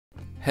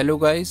Hello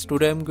guys,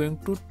 today I'm going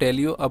to tell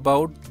you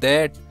about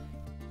that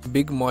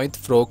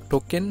BIGMOITHFROG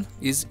token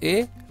is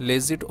a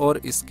legit or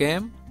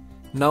scam.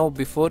 Now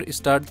before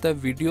start the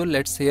video,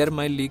 let's hear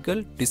my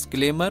legal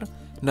disclaimer.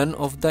 None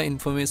of the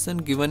information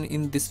given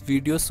in this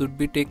video should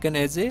be taken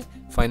as a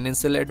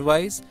financial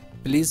advice.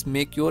 Please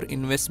make your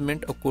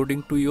investment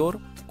according to your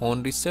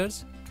own research.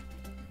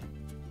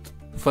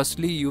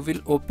 Firstly, you will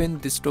open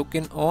this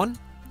token on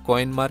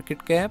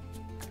CoinMarketCap.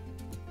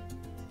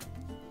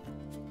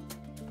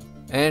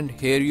 And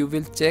here you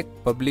will check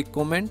public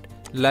comment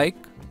like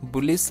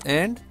bullish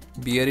and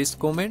bearish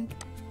comment.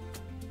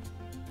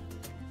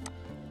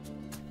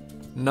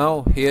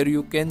 Now here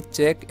you can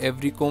check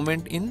every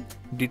comment in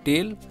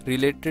detail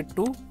related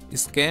to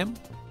scam.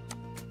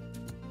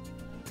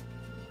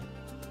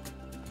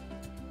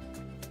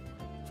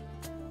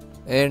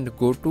 And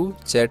go to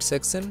chat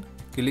section,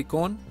 click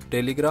on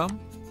Telegram.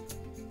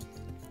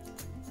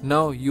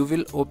 Now you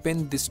will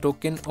open this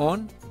token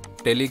on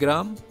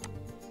Telegram.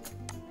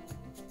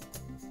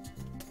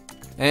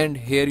 And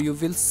here you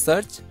will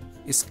search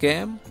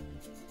scam.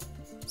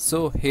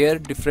 So here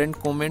different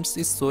comments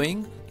is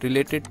showing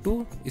related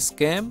to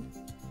scam.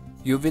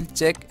 You will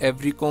check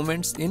every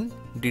comments in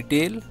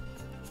detail.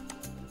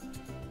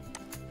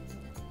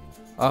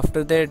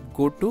 After that,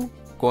 go to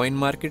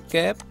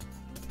CoinMarketCap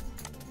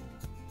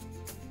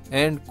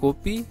and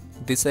copy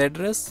this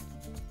address.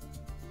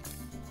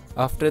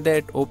 After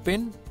that,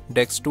 open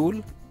Dex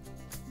tool.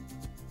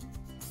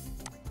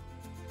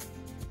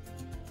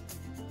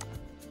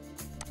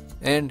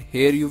 And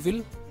here you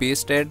will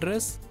paste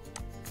address.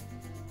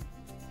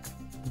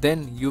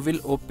 Then you will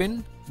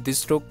open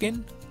this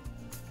token.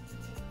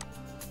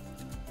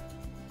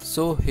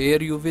 So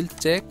here you will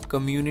check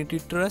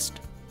community trust.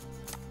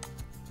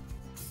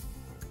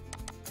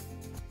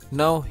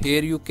 Now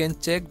here you can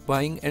check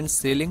buying and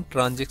selling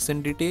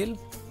transaction detail.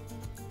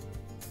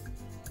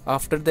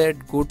 After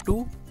that, go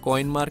to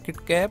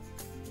CoinMarketCap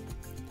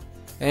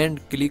and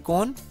click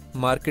on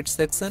market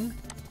section.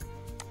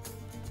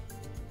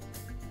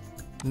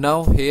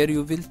 Now here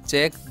you will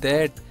check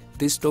that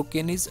this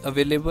token is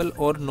available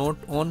or not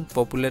on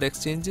popular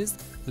exchanges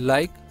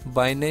like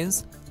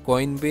Binance,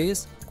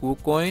 Coinbase,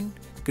 KuCoin,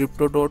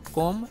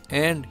 Crypto.com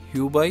and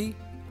Huobi.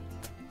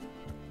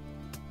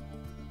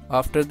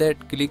 After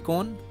that, click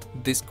on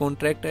this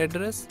contract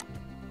address.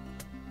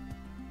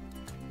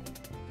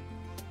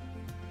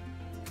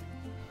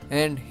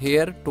 And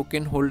here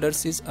token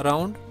holders is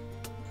around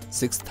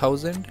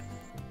 6,000.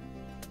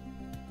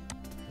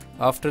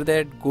 After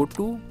that, go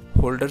to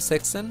holder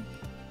section.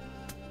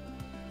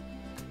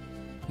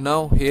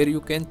 Now here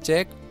you can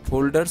check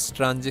holders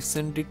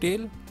transaction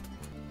detail.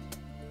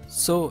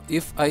 So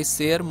if I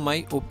share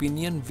my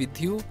opinion with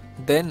you,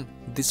 then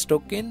this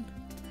token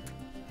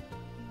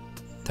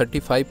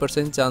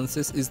 35%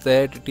 chances is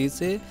that it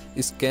is a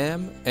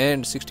scam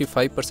and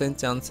 65%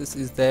 chances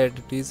is that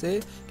it is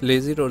a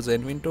legit or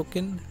genuine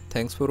token.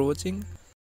 Thanks for watching.